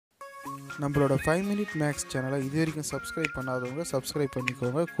நம்மளோட 5 minute maths சேனலை இது வரைக்கும் சப்ஸ்கிரைப் பண்ணாதவங்க சப்ஸ்கிரைப்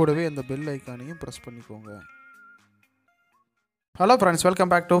பண்ணிக்கோங்க. கூடவே அந்த பெல் ஐக்கானையும் ப்ரெஸ் பண்ணிக்கோங்க. Hello friends,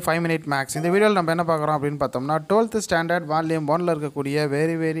 welcome back to 5 minute maths. இந்த வீடியோவில் நம்ம என்ன பார்க்குறோம் அப்படின்னு பார்த்தோம்னா 12th ஸ்டாண்டர்ட் வால்யூம் 1ல் இருக்கக்கூடிய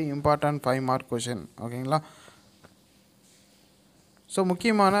வெரி இம்பார்ட்டன்ட் 5 மார்க் கொஷின். ஓகேங்களா? ஸோ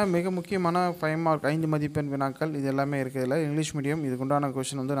மிக முக்கியமான 5 மார்க் 5 மதிப்பெண் வினாக்கள் இது எல்லாமே இருக்குது. இதில் இங்கிலீஷ் மீடியம் இதுக்குண்டான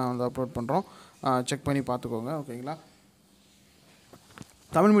கொஷின் வந்து நான் வந்து அப்லோட் பண்ணுறோம். செக் பண்ணி பார்த்துக்கோங்க. ஓகேங்களா?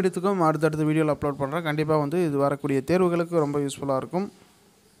 தமிழ் மீடியத்துக்கும் அடுத்தடுத்த வீடியோவில் அப்லோட் பண்ணுறேன். கண்டிப்பாக வந்து இது வரக்கூடிய தேர்வுகளுக்கு ரொம்ப யூஸ்ஃபுல்லாக இருக்கும்.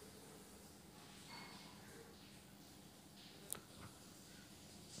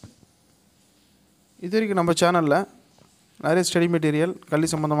 இது வரைக்கும் நம்ம சேனலில் நிறைய ஸ்டடி மெட்டீரியல், கல்வி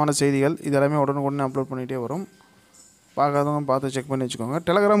சம்மந்தமான செய்திகள் இது எல்லாமே உடனுக்குடனே அப்லோட் பண்ணிகிட்டே வரும். பார்க்காதவங்க பார்த்து செக் பண்ணி வச்சுக்கோங்க.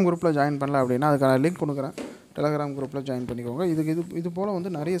 டெலகிராம் குரூப்பில் ஜாயின் பண்ணல அப்படின்னா அதுக்கான லிங்க் கொடுக்குறேன். டெலகிராம் குரூப்பில் ஜாயின் பண்ணிக்கோங்க. இது போல்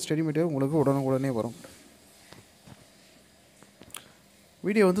வந்து நிறைய ஸ்டடி மெட்டீரியல் உங்களுக்கு உடனுக்குடனே வரும்.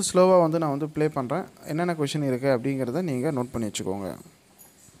 வீடியோ வந்து ஸ்லோவாக வந்து நான் வந்து ப்ளே பண்ணுறேன். என்னென்ன கொஷின் இருக்குது அப்படிங்கிறத நீங்கள் நோட் பண்ணி வச்சுக்கோங்க.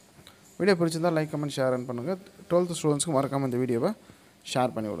 வீடியோ பிடிச்சிருந்தால் லைக், கமெண்ட், ஷேர் பண்ணுங்கள். 12th ஸ்டூடெண்ட்ஸ்க்கு மறக்காமல் இந்த வீடியோவை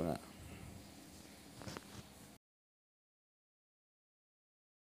ஷேர் பண்ணி விடுங்க.